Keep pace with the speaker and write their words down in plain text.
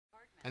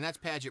And that's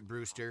Paget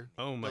Brewster.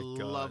 Oh, my the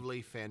God.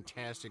 lovely,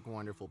 fantastic,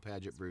 wonderful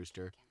Paget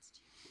Brewster,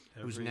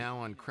 who's now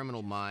on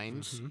Criminal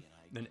Minds.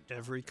 And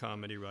every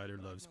comedy writer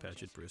loves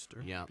Paget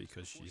Brewster. Yeah.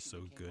 Because she's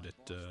so good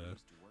at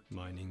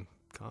mining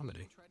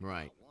comedy.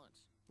 Right.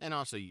 And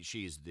also,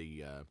 she's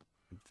the...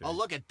 Very, oh,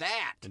 look at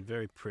that! And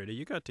very pretty.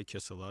 You got to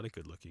kiss a lot of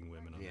good-looking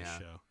women on this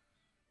show.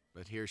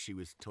 But here she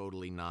was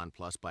totally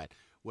nonplussed by it.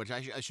 Which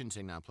I shouldn't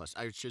say nonplussed.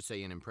 I should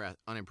say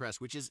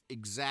unimpressed, which is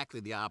exactly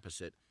the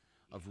opposite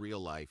of real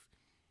life.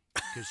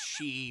 Because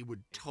she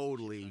would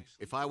totally...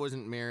 If I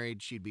wasn't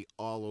married, she'd be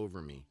all over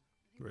me.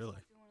 Really?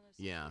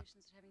 Yeah.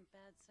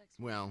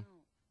 Well,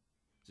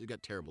 she's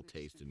got terrible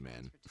taste in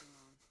men.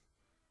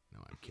 No,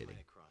 I'm kidding.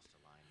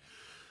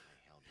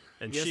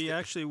 And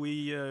yes,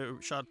 we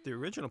shot the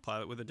original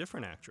pilot with a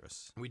different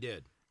actress. We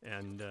did.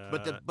 And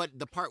but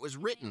the part was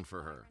written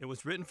for her. It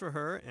was written for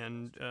her,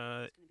 and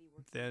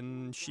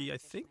then she, I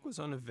think, was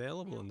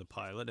unavailable in the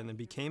pilot, and then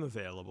became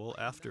available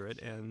after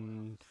it.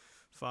 And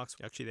Fox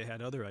actually they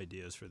had other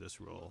ideas for this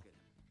role.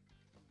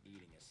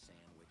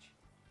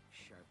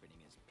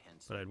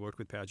 But I'd worked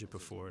with Paget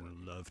before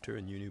and loved her,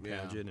 and you knew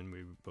Paget, and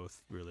we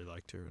both really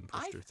liked her and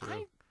pushed her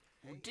through.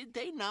 Did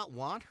they not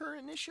want her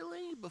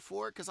initially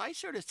before? Because I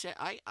sort of said,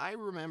 I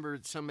remember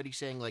somebody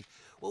saying, like,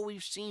 well,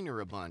 we've seen her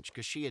a bunch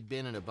because she had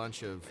been in a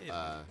bunch of... It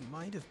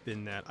might have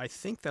been that. I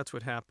think that's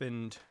what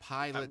happened.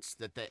 Pilots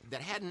that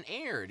hadn't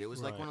aired. It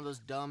was like one of those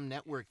dumb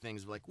network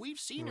things. Like, we've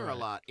seen her a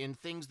lot in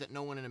things that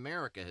no one in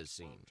America has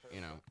seen, you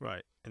know.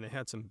 Right. And they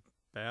had some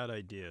bad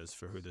ideas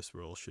for who this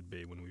role should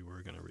be when we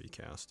were going to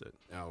recast it.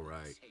 Oh,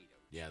 right.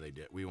 Yeah, they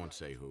did. We won't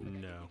say who.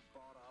 No.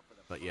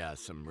 But yeah,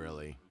 some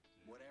really...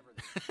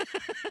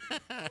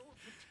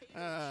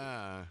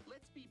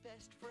 Let's be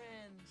best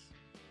friends.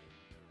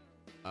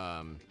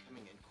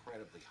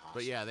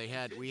 But yeah,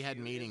 we had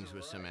meetings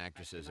with some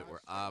actresses that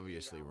were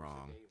obviously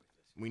wrong.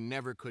 We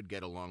never could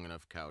get a long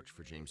enough couch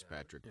for James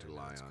Patrick to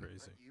lie on.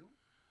 Crazy.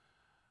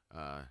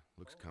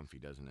 Looks comfy,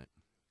 doesn't it?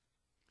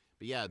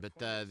 But yeah,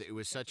 it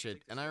was such a...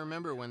 And I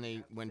remember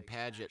when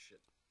Paget,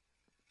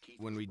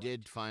 when we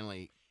did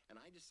finally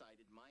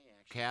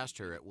cast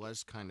her, it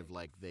was kind of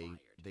like they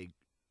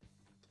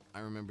I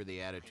remember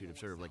the attitude of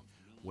sort of like,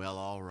 well,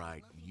 all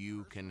right,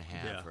 you can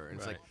have her. And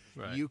it's like,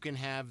 you can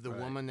have the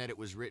woman that it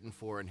was written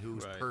for and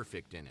who's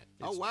perfect in it.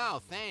 Oh, wow,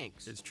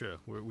 thanks. It's true.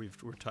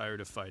 We're tired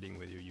of fighting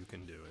with you. You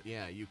can do it.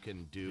 Yeah, you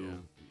can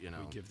do, you know.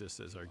 We give this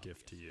as our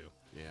gift to you.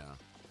 Yeah.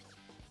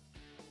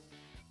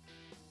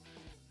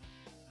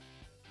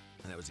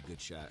 And that was a good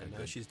shot. And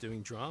now she's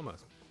doing drama.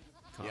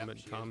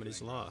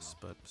 Comedy's lost,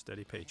 but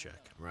steady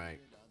paycheck.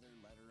 Right.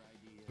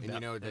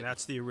 And, and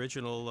that's the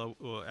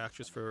original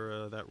actress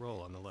for that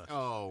role on the left.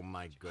 Oh,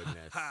 my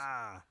goodness.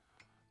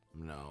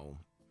 No.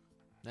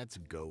 That's a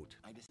goat.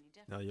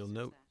 Now, you'll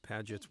note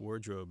Paget's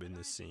wardrobe in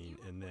this scene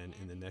and then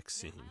in the next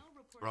scene,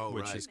 Oh,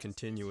 which right. is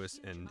continuous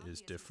and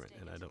is different.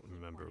 And I don't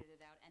remember.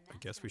 I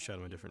guess we shot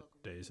them on different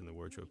days, and the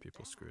wardrobe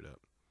people screwed up.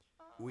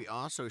 We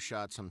also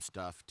shot some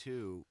stuff,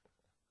 too.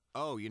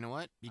 Oh, you know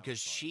what?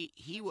 Because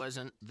he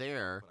wasn't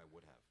there.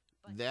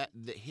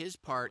 His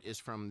part is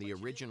from the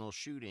original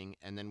shooting,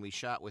 and then we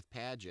shot with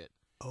Paget.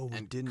 Oh,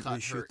 we didn't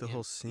reshoot the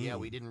whole scene. Yeah,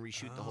 we didn't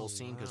reshoot the whole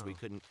scene because we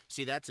couldn't.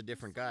 See, that's a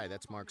different guy.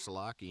 That's Mark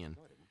Salaki in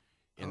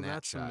that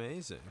that's shot.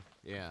 amazing.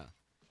 Yeah.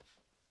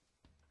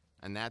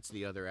 And that's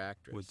the other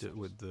actress.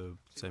 With the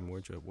same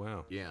wardrobe.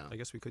 Wow. Yeah. I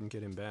guess we couldn't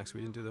get him back, so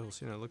we didn't do the whole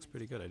scene. It looks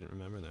pretty good. I didn't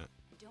remember that.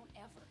 Don't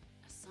ever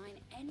assign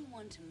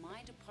anyone to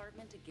my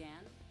department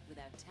again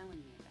without telling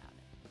me about it.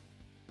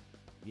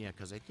 Yeah,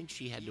 because I think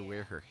she had to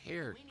wear her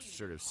hair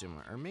sort of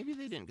similar, or maybe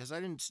they didn't, because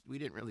we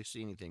didn't really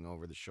see anything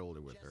over the shoulder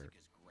with her.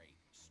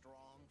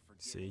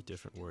 See,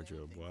 different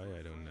wardrobe. Why?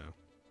 I don't know.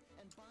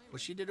 Well,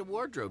 she did a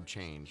wardrobe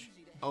change.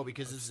 Oh,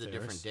 because this is a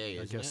different day,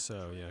 isn't it? I guess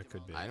so. Yeah, it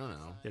could be. I don't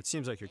know. It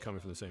seems like you're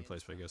coming from the same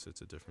place, but I guess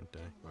it's a different day.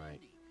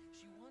 Right.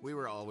 We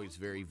were always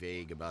very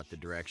vague about the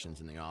directions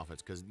in the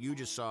office because you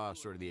just saw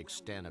sort of the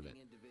extent of it,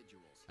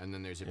 and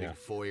then there's a big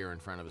foyer in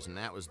front of us, and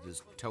that was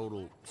this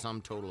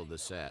sum total of the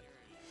set.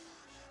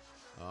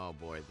 Oh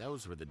boy,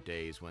 those were the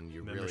days when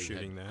you Remember really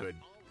shooting had that?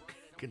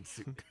 good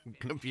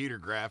computer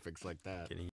graphics like that.